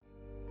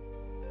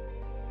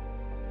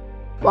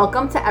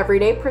Welcome to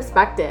Everyday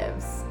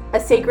Perspectives, a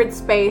sacred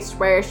space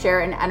where I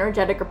share an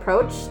energetic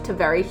approach to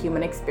very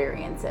human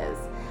experiences.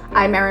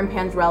 I'm Erin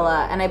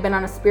Panzarella, and I've been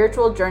on a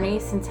spiritual journey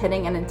since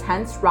hitting an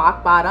intense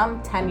rock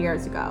bottom 10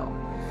 years ago.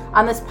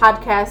 On this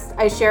podcast,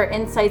 I share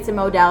insights and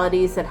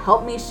modalities that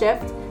help me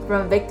shift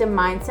from a victim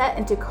mindset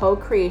into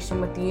co-creation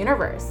with the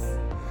universe.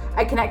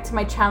 I connect to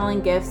my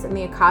channeling gifts and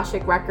the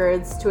Akashic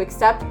records to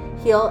accept,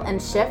 heal,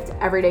 and shift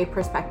everyday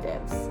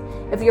perspectives.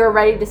 If you are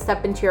ready to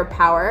step into your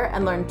power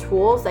and learn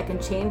tools that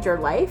can change your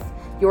life,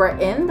 you are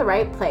in the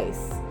right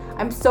place.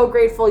 I'm so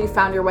grateful you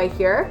found your way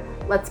here.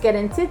 Let's get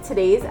into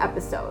today's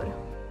episode.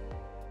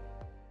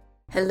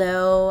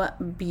 Hello,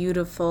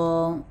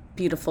 beautiful,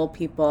 beautiful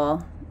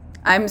people.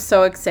 I'm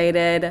so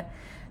excited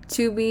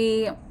to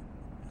be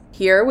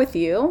here with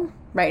you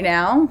right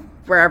now,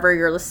 wherever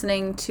you're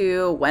listening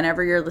to,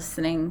 whenever you're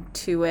listening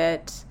to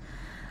it.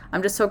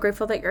 I'm just so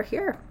grateful that you're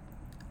here.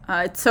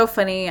 It's so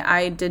funny.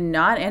 I did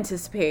not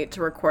anticipate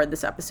to record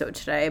this episode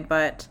today,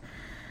 but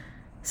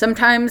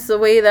sometimes the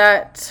way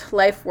that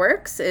life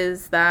works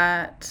is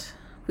that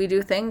we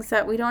do things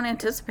that we don't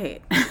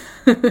anticipate.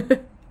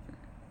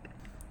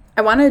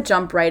 I want to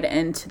jump right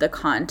into the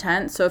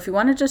content. So if you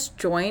want to just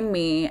join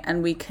me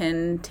and we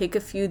can take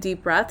a few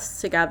deep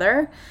breaths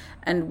together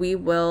and we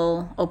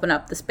will open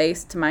up the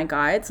space to my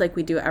guides like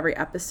we do every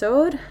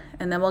episode.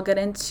 And then we'll get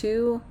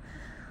into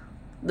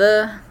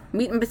the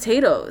meat and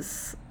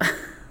potatoes.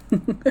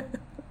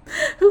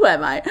 Who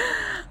am I?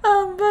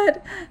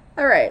 But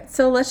all right,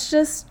 so let's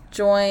just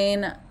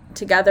join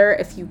together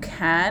if you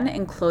can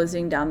in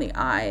closing down the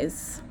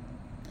eyes.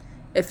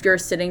 If you're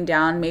sitting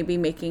down, maybe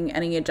making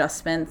any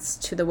adjustments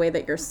to the way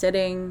that you're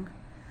sitting,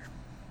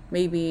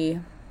 maybe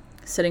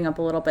sitting up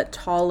a little bit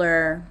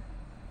taller,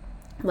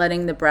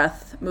 letting the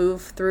breath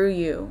move through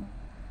you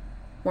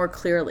more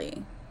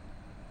clearly,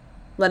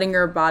 letting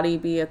your body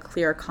be a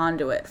clear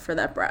conduit for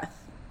that breath.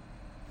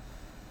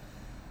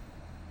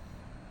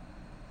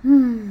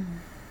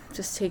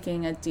 Just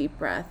taking a deep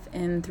breath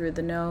in through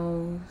the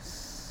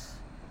nose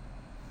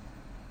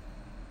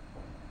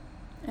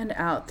and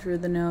out through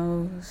the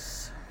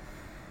nose.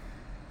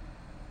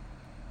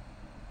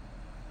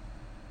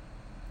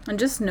 And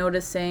just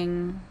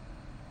noticing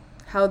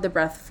how the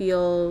breath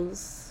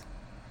feels,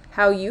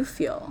 how you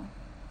feel.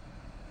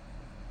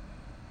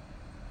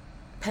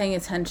 Paying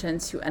attention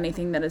to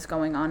anything that is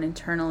going on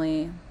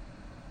internally.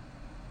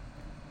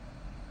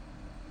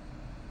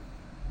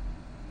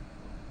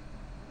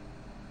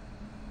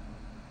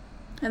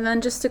 And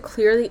then just to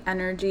clear the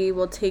energy,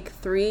 we'll take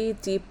 3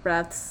 deep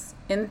breaths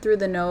in through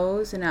the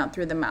nose and out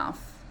through the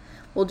mouth.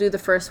 We'll do the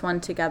first one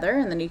together,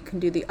 and then you can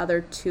do the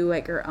other 2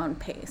 at your own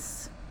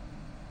pace.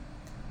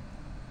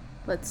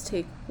 Let's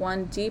take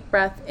 1 deep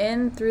breath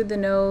in through the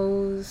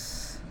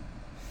nose,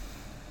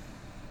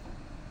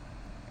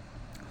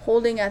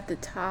 holding at the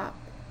top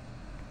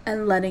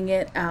and letting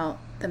it out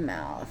the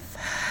mouth.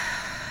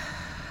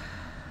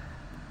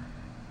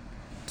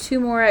 2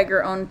 more at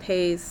your own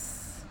pace.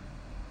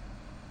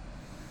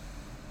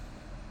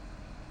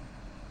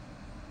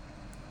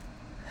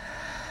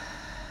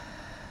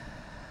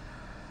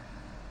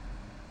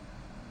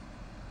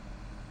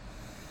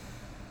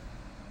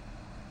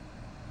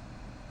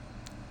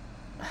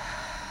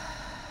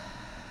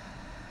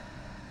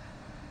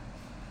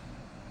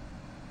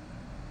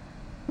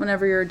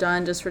 Whenever you're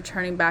done, just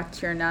returning back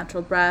to your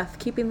natural breath,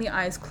 keeping the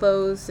eyes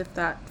closed if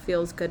that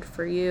feels good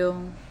for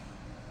you.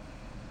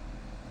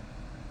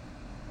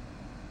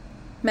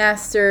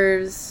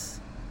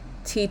 Masters,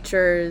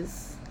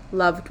 teachers,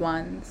 loved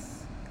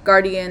ones,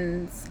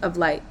 guardians of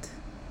light,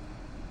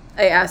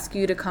 I ask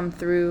you to come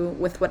through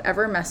with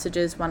whatever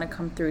messages want to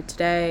come through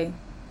today.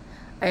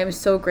 I am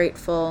so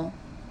grateful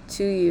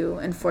to you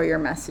and for your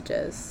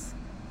messages.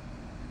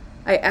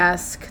 I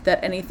ask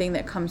that anything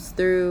that comes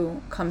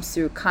through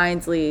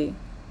kindly,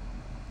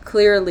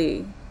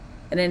 clearly,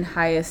 and in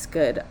highest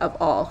good of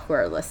all who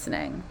are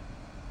listening.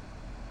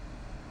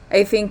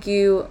 I thank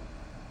you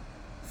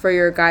for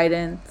your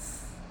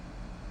guidance.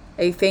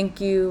 I thank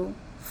you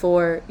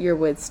for your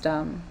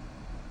wisdom.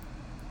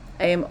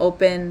 I am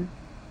open,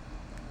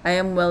 I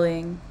am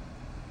willing,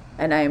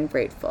 and I am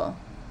grateful.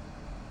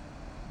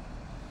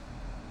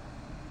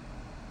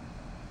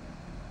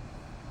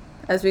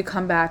 As we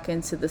come back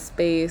into the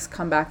space,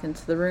 come back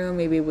into the room,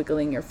 maybe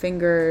wiggling your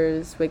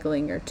fingers,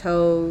 wiggling your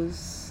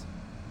toes.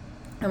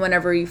 And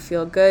whenever you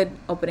feel good,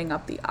 opening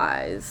up the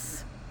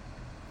eyes.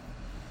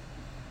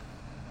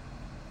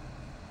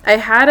 I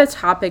had a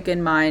topic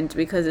in mind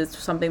because it's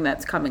something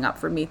that's coming up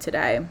for me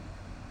today,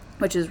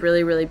 which is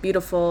really, really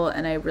beautiful.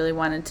 And I really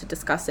wanted to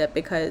discuss it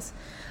because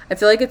I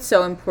feel like it's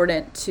so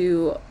important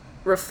to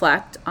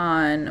reflect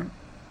on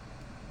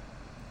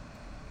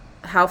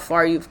how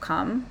far you've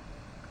come.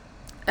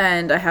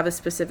 And I have a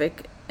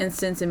specific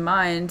instance in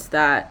mind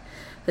that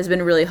has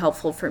been really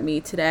helpful for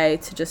me today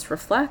to just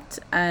reflect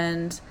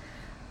and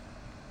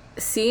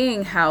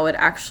seeing how it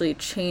actually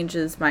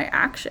changes my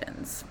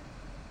actions.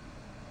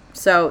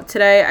 So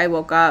today I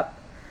woke up,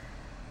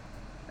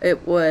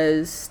 it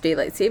was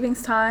daylight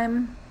savings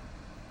time,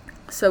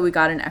 so we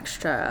got an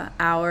extra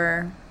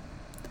hour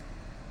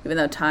even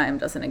though time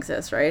doesn't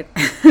exist, right?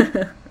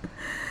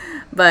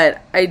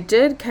 But I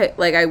did,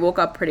 I woke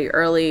up pretty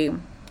early.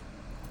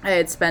 I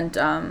had spent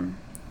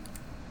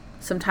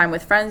some time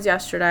with friends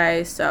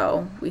yesterday,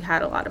 so we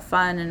had a lot of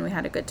fun and we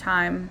had a good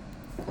time.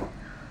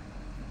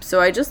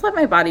 So I just let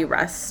my body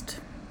rest.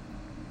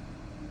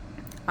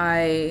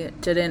 I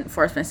didn't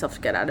force myself to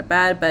get out of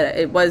bed, but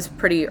it was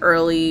pretty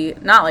early,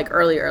 not like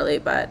early,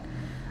 but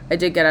I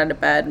did get out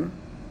of bed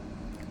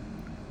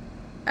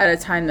at a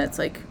time that's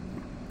like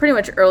pretty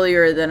much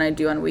earlier than I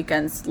do on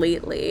weekends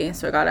lately.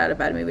 So I got out of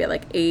bed maybe at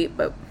like 8,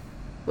 but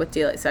with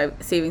daylight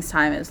savings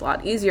time, it's a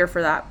lot easier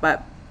for that.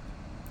 But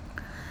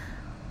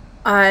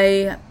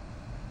I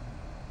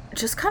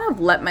just kind of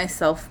let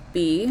myself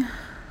be.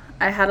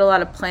 I had a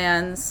lot of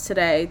plans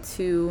today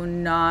to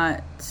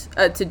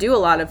do a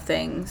lot of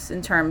things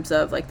in terms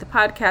of like the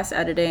podcast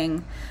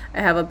editing.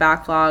 I have a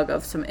backlog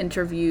of some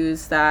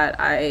interviews that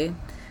I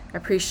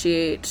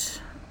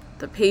appreciate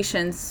the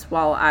patience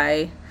while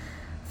I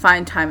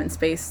find time and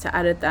space to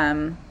edit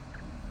them.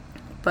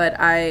 But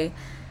I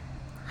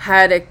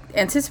had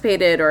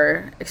anticipated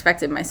or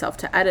expected myself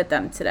to edit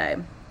them today.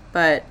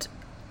 But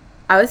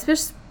I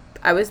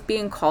was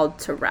being called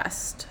to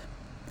rest.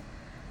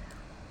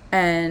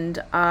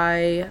 And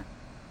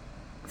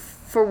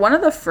for one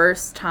of the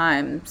first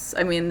times,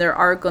 I mean, there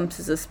are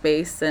glimpses of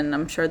space, and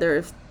I'm sure there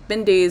have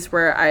been days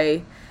where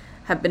I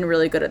have been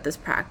really good at this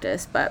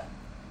practice, but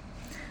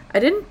I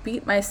didn't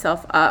beat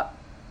myself up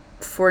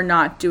for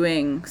not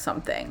doing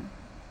something.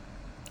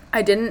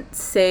 I didn't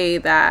say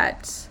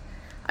that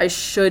I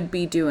should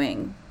be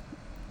doing.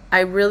 I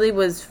really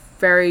was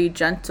very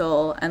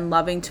gentle and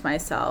loving to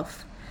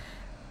myself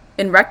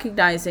in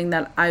recognizing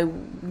that I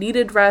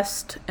needed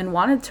rest and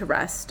wanted to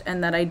rest,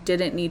 and that I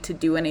didn't need to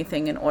do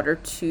anything in order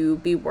to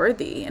be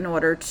worthy, in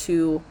order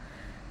to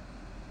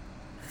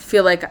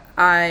feel like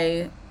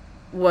I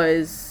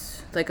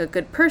was like a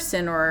good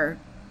person or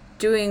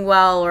doing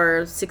well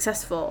or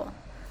successful.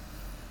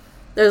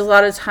 There's a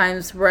lot of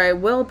times where I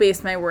will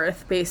base my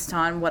worth based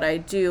on what I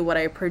do, what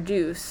I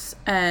produce.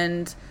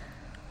 And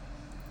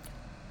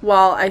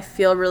while I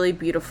feel really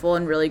beautiful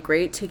and really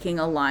great taking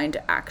aligned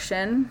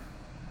action,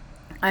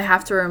 I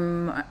have to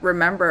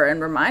remember and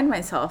remind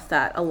myself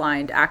that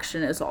aligned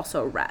action is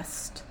also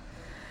rest.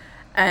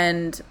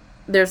 And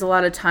there's a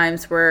lot of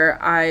times where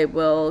I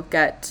will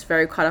get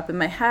very caught up in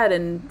my head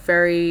and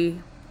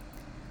very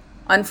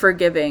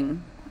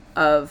unforgiving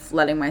of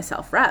letting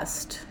myself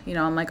rest. You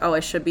know, I'm like, oh, I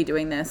should be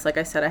doing this. Like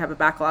I said, I have a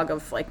backlog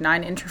of like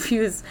 9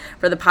 interviews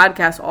for the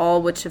podcast,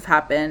 all which have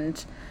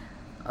happened,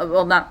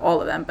 well, not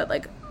all of them, but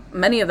like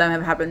many of them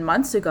have happened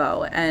months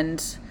ago.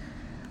 And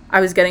I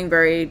was getting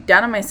very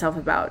down on myself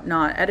about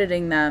not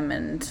editing them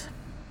and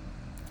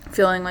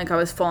feeling like I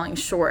was falling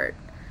short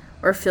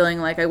or feeling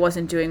like I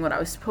wasn't doing what I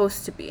was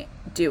supposed to be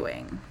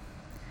doing.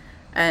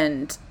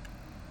 And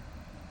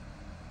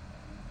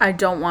I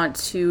don't want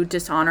to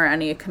dishonor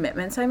any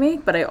commitments I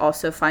make, but I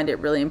also find it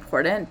really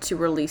important to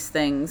release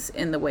things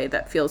in the way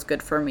that feels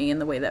good for me, in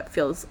the way that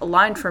feels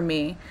aligned for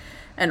me,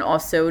 and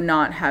also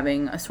not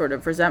having a sort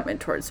of resentment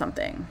towards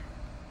something.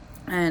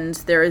 And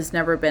there has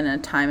never been a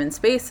time and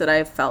space that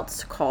I've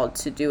felt called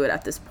to do it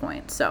at this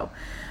point. So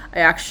I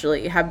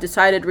actually have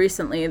decided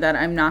recently that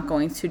I'm not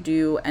going to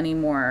do any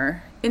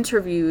more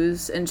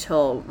interviews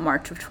until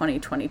March of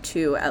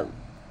 2022.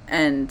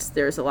 And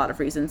there's a lot of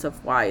reasons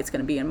of why it's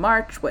going to be in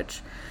March,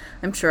 which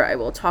I'm sure I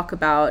will talk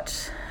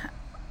about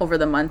over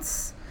the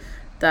months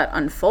that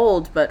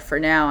unfold. But for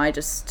now,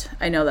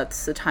 I know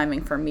that's the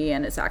timing for me.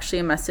 And it's actually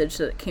a message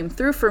that came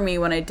through for me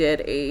when I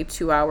did a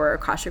 2-hour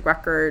Akashic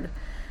Record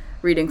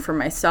reading for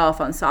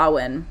myself on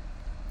Samhain.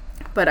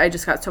 But I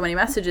just got so many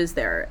messages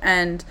there.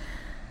 And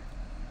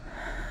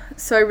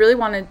so I really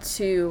wanted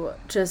to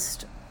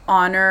just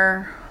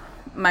honor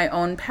my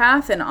own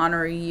path and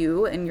honor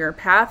you in your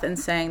path, and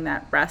saying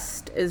that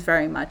rest is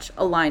very much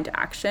aligned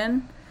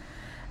action.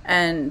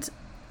 And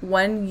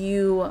when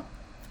you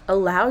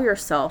allow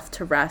yourself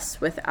to rest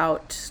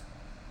without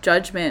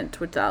judgment,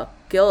 without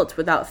guilt,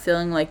 without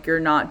feeling like you're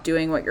not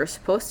doing what you're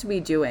supposed to be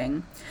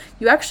doing,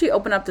 you actually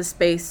open up the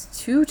space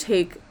to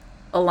take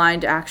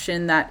aligned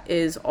action that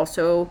is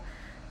also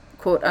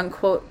quote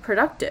unquote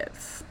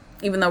productive,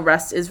 even though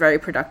rest is very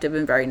productive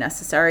and very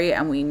necessary,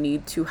 and we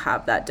need to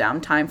have that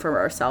downtime for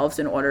ourselves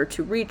in order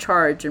to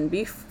recharge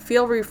and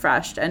feel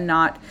refreshed and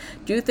not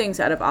do things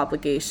out of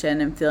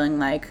obligation and feeling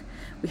like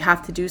we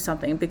have to do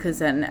something, because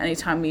then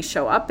anytime we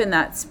show up in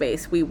that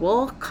space, we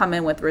will come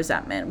in with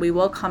resentment. We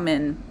will come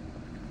in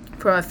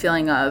from a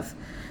feeling of,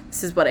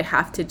 this is what I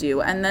have to do,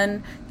 and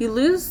then you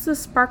lose the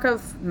spark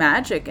of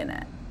magic in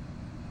it.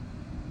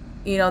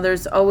 You know,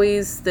 there's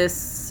always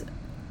this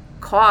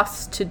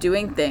cost to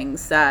doing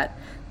things that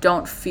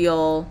don't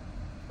feel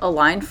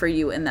aligned for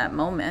you in that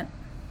moment.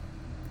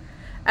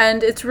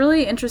 And it's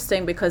really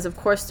interesting because, of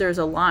course, there's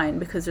a line,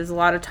 because there's a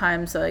lot of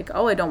times like,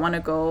 oh, I don't want to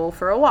go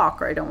for a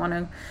walk, or I don't want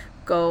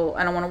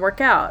to work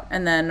out.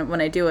 And then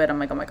when I do it, I'm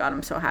like, oh my God,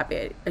 I'm so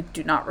happy. I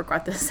do not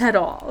regret this at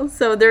all.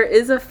 So there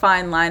is a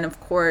fine line, of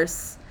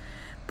course,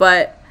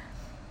 but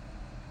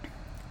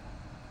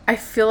I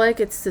feel like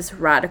it's this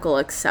radical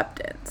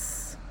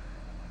acceptance.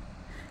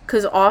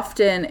 Because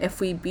often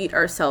if we beat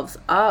ourselves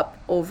up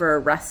over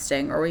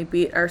resting, or we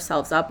beat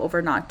ourselves up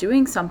over not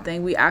doing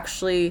something, we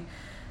actually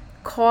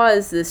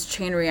cause this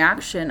chain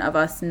reaction of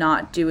us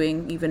not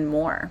doing even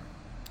more.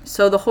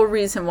 So the whole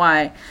reason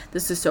why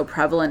this is so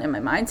prevalent in my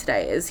mind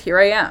today is here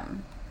I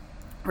am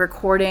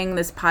recording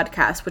this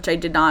podcast, which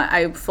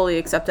I fully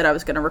accepted I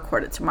was going to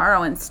record it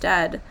tomorrow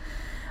instead.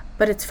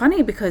 But it's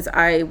funny because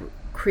I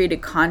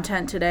created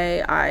content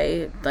today.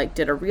 I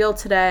did a reel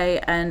today,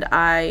 and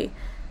I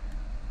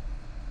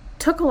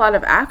took a lot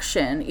of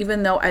action,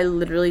 even though I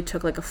literally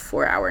took a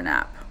 4-hour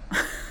nap.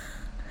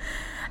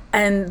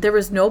 And there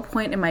was no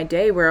point in my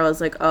day where I was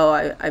like, oh,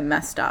 I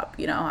messed up.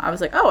 I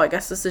was like, oh, I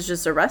guess this is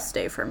just a rest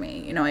day for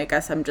me. I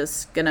guess I'm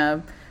just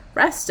gonna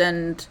rest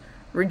and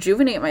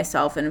rejuvenate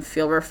myself and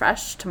feel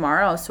refreshed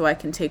tomorrow so I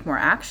can take more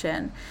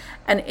action.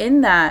 And in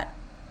that,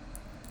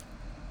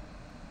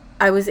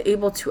 I was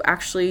able to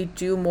actually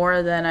do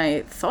more than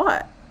I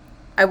thought.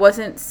 I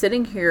wasn't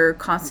sitting here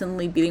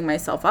constantly beating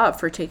myself up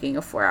for taking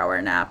a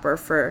 4-hour nap, or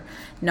for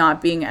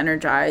not being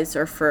energized,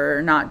 or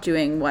for not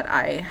doing what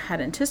I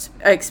had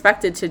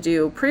expected to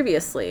do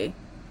previously.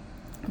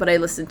 But I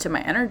listened to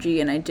my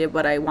energy and I did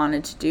what I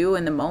wanted to do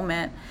in the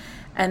moment.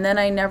 And then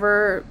I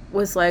never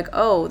was like,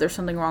 oh, there's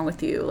something wrong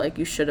with you.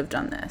 You should have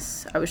done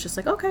this. I was just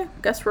like, okay,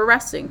 guess we're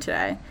resting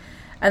today.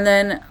 And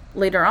then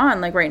later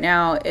on, right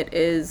now, it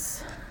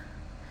is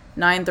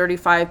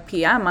 9:35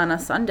 p.m. on a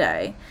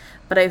Sunday.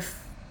 But I'm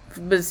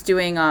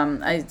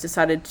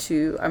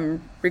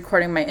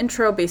recording my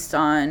intro based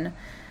on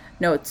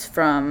notes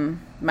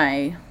from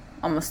my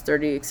Almost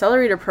 30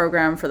 Accelerator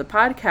program for the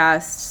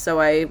podcast. So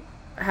I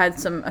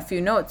had a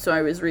few notes, so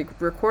I was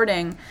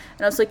recording,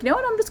 and I was like, you know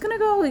what, I'm just gonna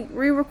go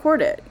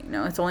re-record it.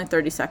 It's only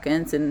 30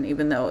 seconds, and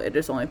even though it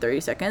is only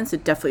 30 seconds,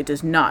 it definitely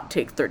does not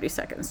take 30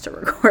 seconds to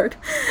record.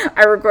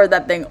 I record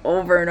that thing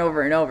over and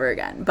over and over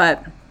again.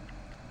 But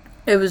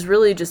it was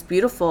really just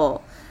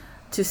beautiful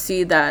to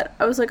see that.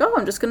 I was like, oh,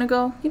 I'm just gonna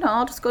go,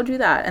 I'll just go do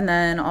that. And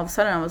then all of a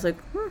sudden I was like,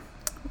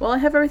 well, I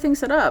have everything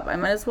set up. I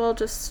might as well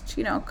just,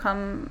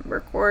 come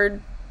record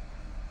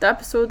the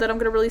episode that I'm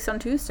gonna release on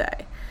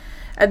Tuesday.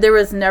 And there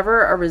was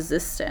never a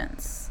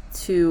resistance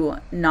to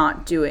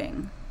not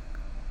doing.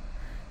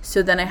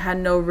 So then I had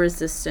no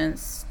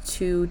resistance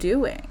to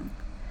doing.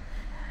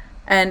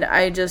 And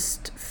I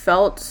just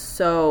felt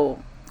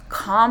so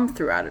calm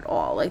throughout it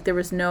all. There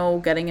was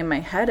no getting in my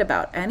head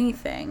about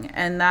anything.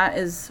 And that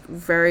is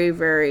very,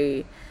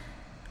 very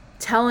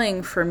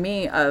telling for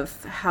me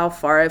of how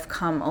far I've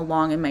come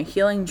along in my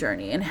healing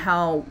journey, and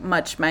how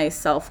much my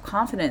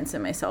self-confidence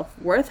and my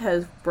self-worth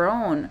has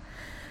grown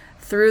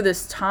through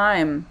this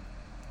time.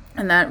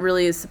 And that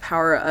really is the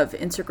power of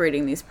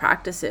integrating these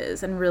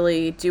practices and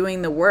really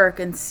doing the work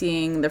and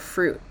seeing the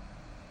fruit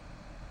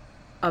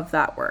of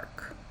that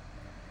work.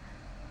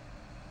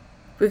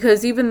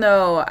 Because even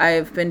though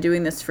I've been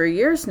doing this for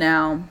years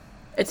now,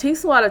 it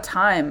takes a lot of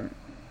time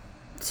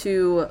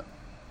to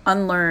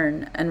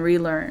unlearn and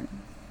relearn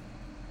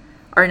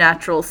our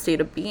natural state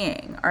of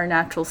being, our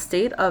natural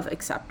state of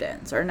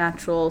acceptance, our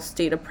natural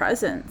state of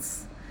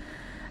presence.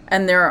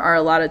 And there are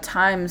a lot of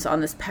times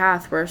on this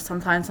path where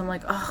sometimes I'm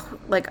like, oh,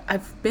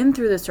 I've been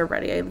through this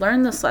already. I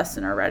learned this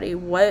lesson already.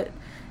 What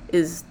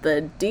is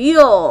the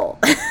deal?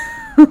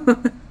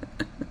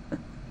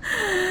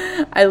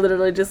 I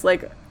literally just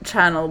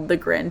channeled the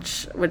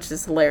Grinch, which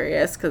is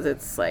hilarious because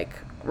it's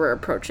we're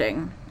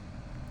approaching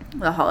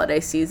the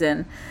holiday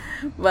season.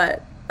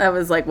 But that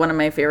was one of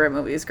my favorite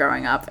movies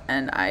growing up.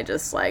 And I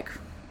just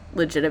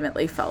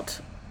legitimately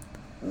felt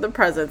the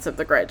presence of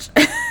the Grinch.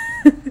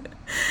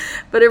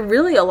 But it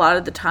really, a lot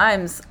of the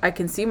times, I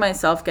can see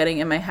myself getting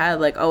in my head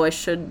oh, I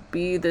should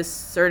be this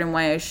certain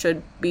way. I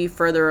should be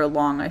further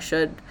along. I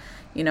should,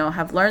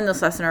 have learned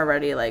this lesson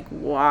already.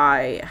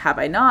 Why have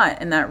I not?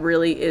 And that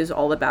really is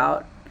all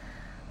about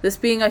this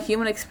being a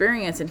human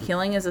experience, and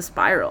healing is a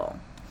spiral.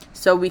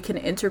 So we can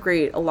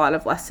integrate a lot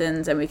of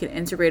lessons, and we can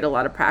integrate a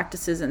lot of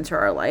practices into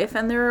our life.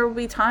 And there will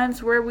be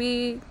times where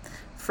we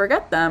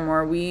forget them,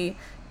 or we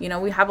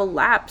have a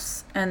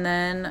lapse, and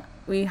then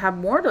we have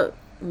more to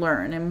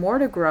learn and more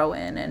to grow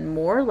in, and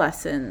more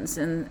lessons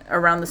and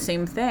around the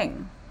same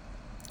thing.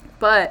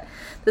 But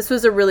this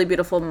was a really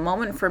beautiful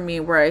moment for me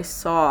where I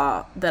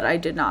saw that I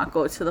did not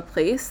go to the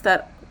place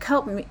that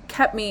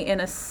kept me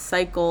in a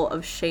cycle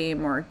of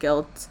shame or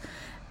guilt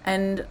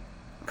and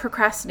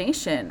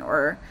procrastination,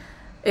 or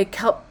it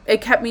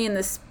kept me in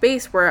this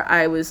space where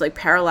I was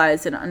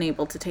paralyzed and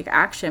unable to take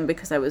action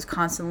because I was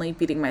constantly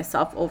beating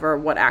myself over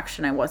what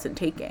action I wasn't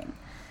taking.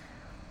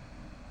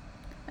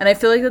 And I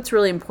feel that's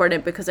really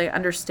important because I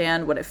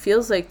understand what it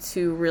feels like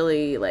to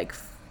really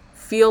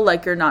feel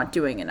like you're not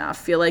doing enough,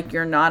 feel like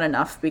you're not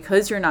enough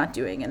because you're not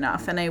doing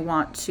enough. And I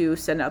want to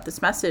send out this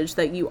message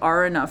that you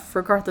are enough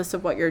regardless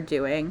of what you're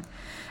doing.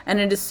 And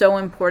it is so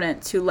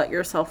important to let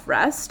yourself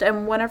rest.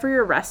 And whenever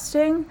you're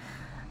resting,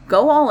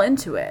 go all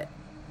into it.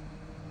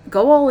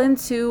 Go all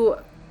into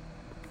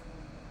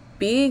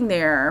being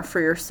there for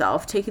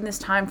yourself, taking this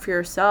time for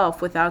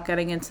yourself without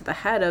getting into the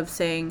head of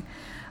saying,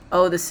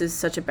 oh, this is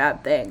such a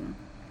bad thing.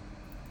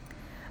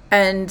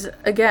 And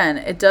again,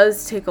 it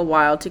does take a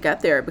while to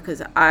get there,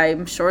 because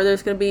I'm sure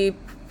there's going to be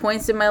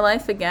points in my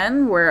life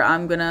again where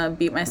I'm going to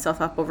beat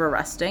myself up over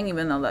resting,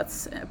 even though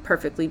that's a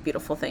perfectly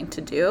beautiful thing to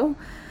do.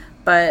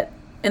 But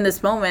in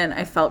this moment,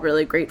 I felt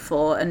really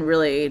grateful and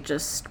really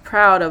just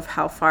proud of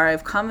how far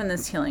I've come in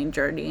this healing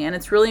journey. And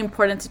it's really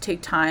important to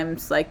take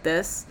times like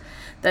this,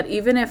 that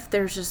even if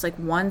there's just like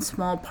one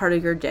small part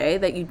of your day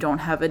that you don't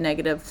have a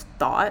negative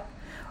thought,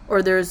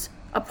 or there's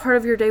a part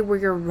of your day where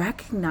you're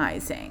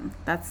recognizing,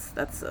 that's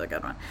a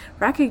good one,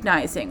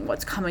 recognizing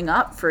what's coming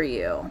up for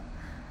you.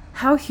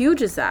 How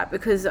huge is that?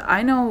 Because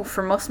I know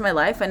for most of my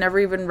life, I never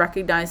even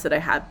recognized that I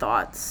had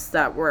thoughts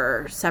that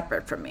were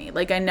separate from me.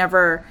 Like, I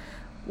never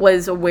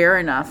was aware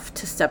enough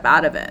to step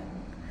out of it.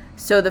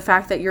 So the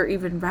fact that you're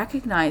even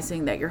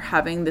recognizing that you're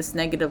having this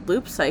negative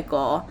loop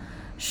cycle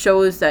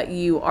shows that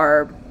you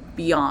are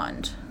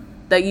beyond,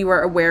 that you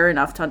are aware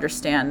enough to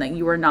understand that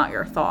you are not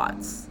your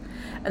thoughts.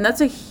 And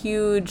that's a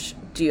huge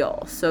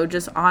deal. So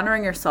just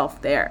honoring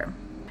yourself there.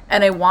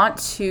 And I want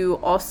to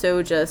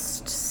also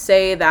just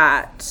say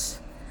that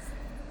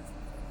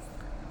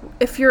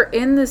if you're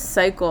in this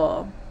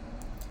cycle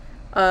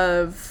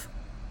of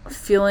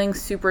feeling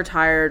super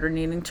tired or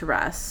needing to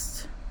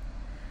rest,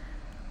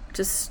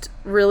 just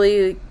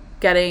really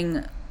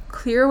getting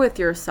clear with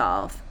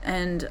yourself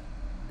and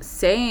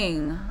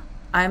saying,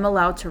 I'm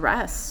allowed to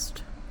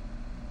rest.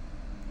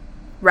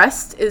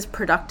 Rest is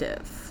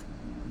productive.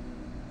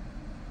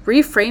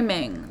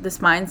 Reframing this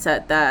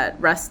mindset that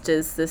rest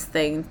is this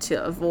thing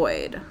to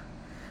avoid.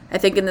 I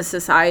think in the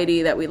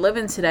society that we live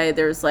in today,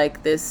 there's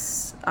like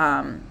this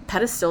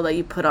pedestal that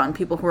you put on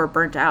people who are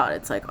burnt out.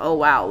 It's like, oh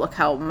wow, look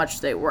how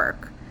much they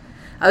work.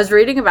 I was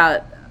reading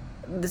about,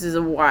 this is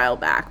a while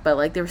back, but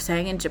like they were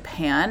saying in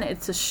Japan,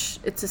 it's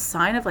a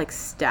sign of like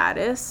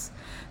status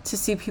to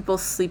see people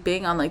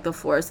sleeping on like the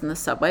floors in the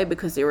subway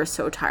because they were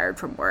so tired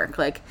from work.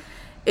 Like,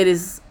 it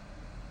is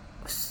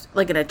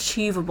like an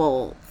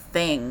achievable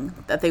thing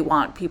that they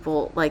want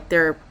people, like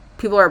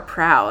people are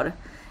proud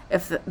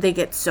if they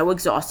get so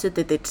exhausted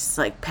that they just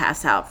like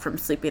pass out from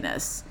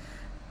sleepiness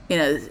in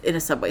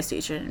a subway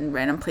station in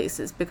random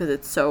places, because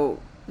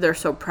they're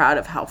so proud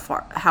of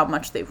how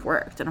much they've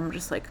worked. And I'm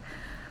just like,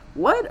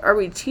 what are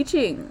we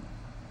teaching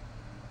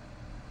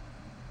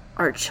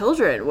our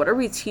children? What are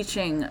we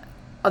teaching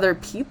other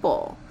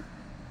people?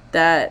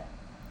 That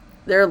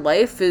their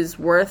life is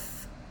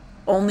worth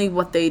only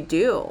what they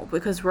do,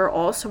 because we're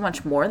all so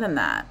much more than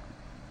that.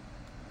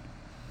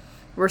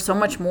 We're so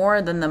much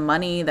more than the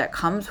money that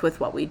comes with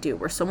what we do.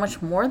 We're so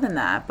much more than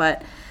that.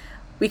 But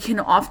we can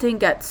often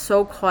get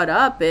so caught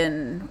up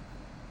in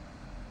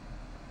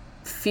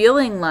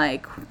feeling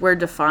like we're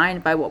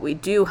defined by what we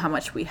do, how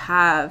much we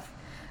have.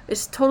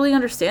 It's totally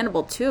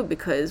understandable too,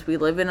 because we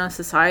live in a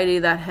society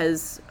that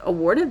has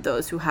awarded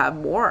those who have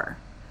more.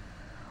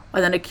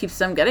 And then it keeps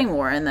them getting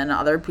more. And then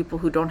other people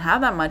who don't have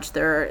that much,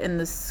 they're in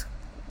this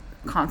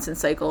constant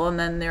cycle, and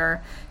then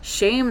they're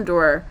shamed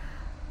or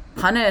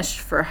punished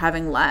for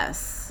having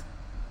less.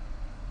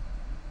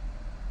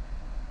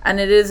 And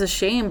it is a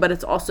shame, but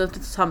it's also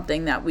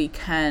something that we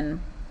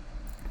can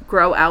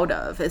grow out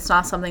of. It's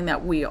not something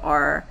that we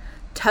are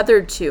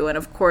tethered to. And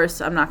of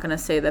course, I'm not going to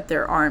say that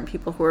there aren't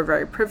people who are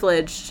very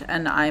privileged,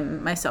 and I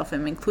myself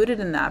am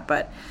included in that,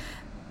 but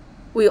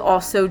we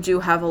also do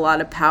have a lot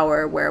of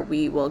power where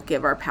we will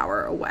give our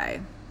power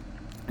away.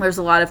 There's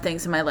a lot of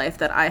things in my life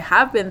that I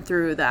have been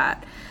through,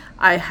 that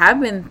I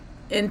have been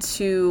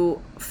into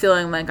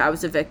feeling like I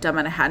was a victim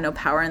and I had no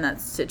power in that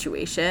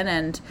situation.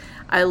 And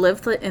I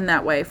lived in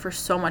that way for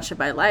so much of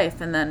my life,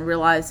 and then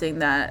realizing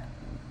that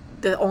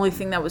the only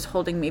thing that was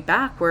holding me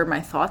back were my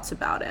thoughts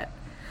about it.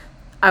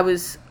 I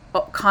was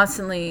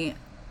constantly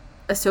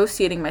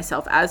associating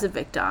myself as a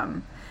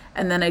victim,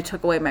 and then I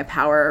took away my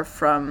power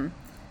from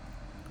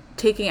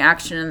taking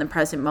action in the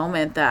present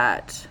moment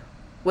that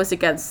was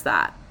against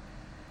that.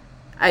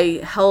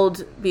 I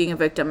held being a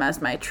victim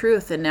as my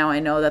truth, and now I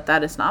know that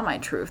that is not my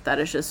truth. That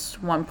is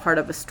just one part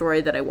of a story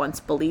that I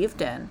once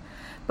believed in.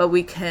 But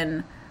we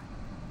can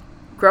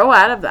grow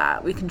out of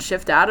that. We can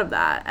shift out of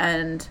that.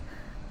 And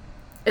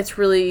it's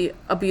really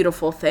a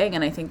beautiful thing.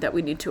 And I think that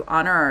we need to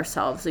honor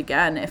ourselves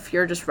again. If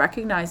you're just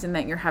recognizing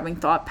that you're having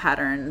thought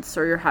patterns,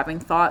 or you're having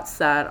thoughts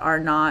that are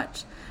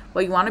not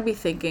what you want to be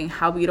thinking,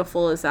 how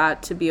beautiful is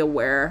that to be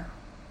aware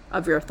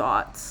of your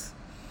thoughts?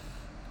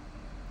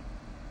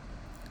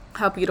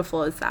 How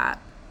beautiful is that?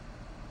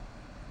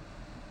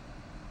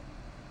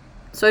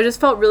 So I just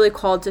felt really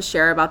called to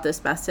share about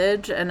this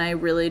message, and I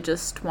really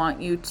just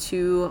want you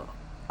to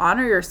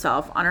honor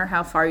yourself, honor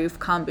how far you've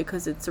come,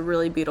 because it's a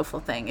really beautiful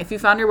thing. If you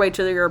found your way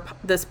to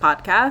this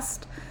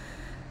podcast,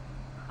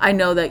 I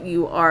know that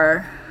you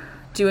are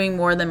doing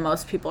more than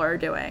most people are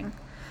doing.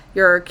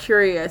 You're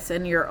curious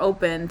and you're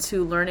open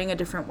to learning a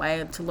different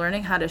way, to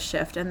learning how to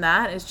shift. And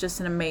that is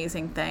just an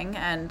amazing thing.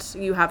 And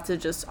you have to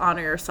just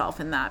honor yourself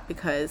in that,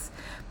 because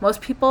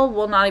most people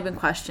will not even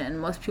question.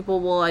 Most people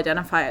will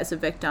identify as a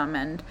victim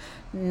and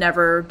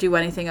never do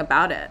anything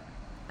about it.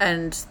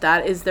 And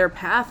that is their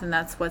path, and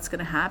that's what's going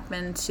to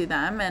happen to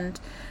them. And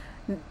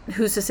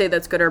who's to say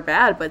that's good or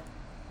bad, but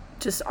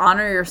just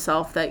honor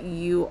yourself that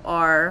you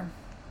are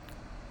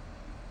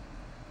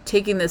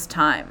taking this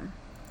time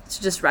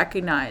to just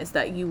recognize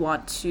that you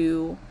want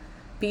to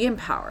be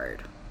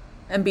empowered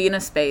and be in a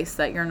space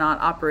that you're not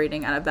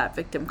operating out of that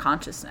victim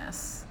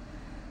consciousness.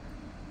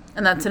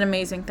 And that's an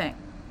amazing thing.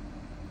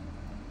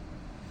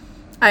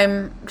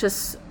 I'm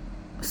just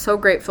so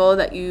grateful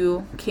that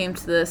you came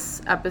to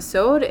this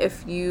episode.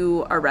 If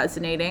you are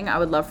resonating, I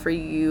would love for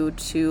you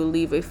to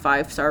leave a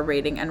 5-star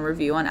rating and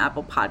review on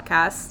Apple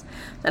Podcasts.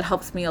 That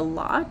helps me a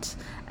lot.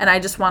 And I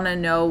just want to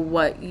know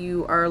what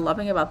you are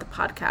loving about the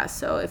podcast.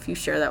 So if you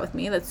share that with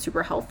me, that's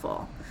super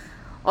helpful.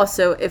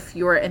 Also, if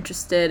you are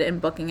interested in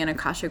booking an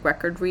Akashic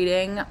Record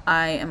reading,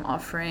 I am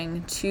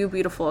offering 2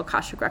 beautiful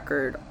Akashic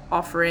Record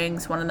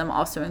offerings. One of them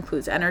also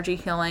includes energy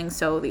healing.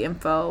 So the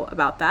info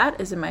about that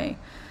is in my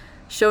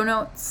show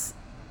notes.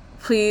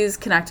 Please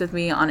connect with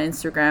me on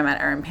Instagram at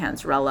Erin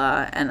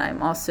Panzarella. And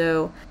I'm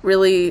also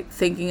really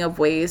thinking of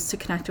ways to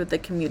connect with the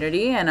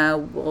community. And I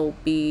will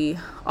be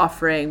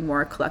offering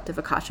more collective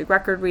Akashic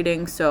Record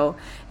readings. So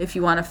if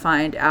you want to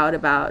find out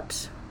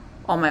about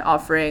all my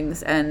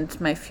offerings and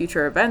my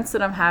future events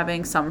that I'm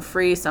having, some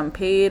free, some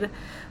paid,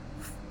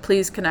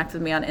 please connect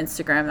with me on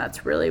Instagram.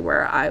 That's really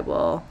where I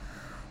will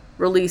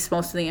release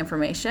most of the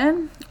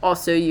information.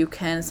 Also, you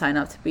can sign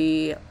up to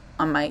be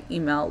on my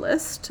email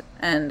list,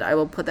 and I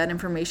will put that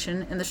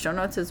information in the show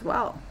notes as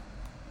well.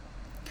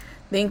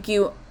 Thank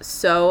you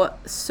so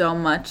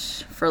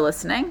much for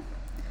listening,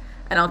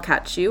 and I'll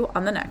catch you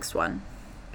on the next one.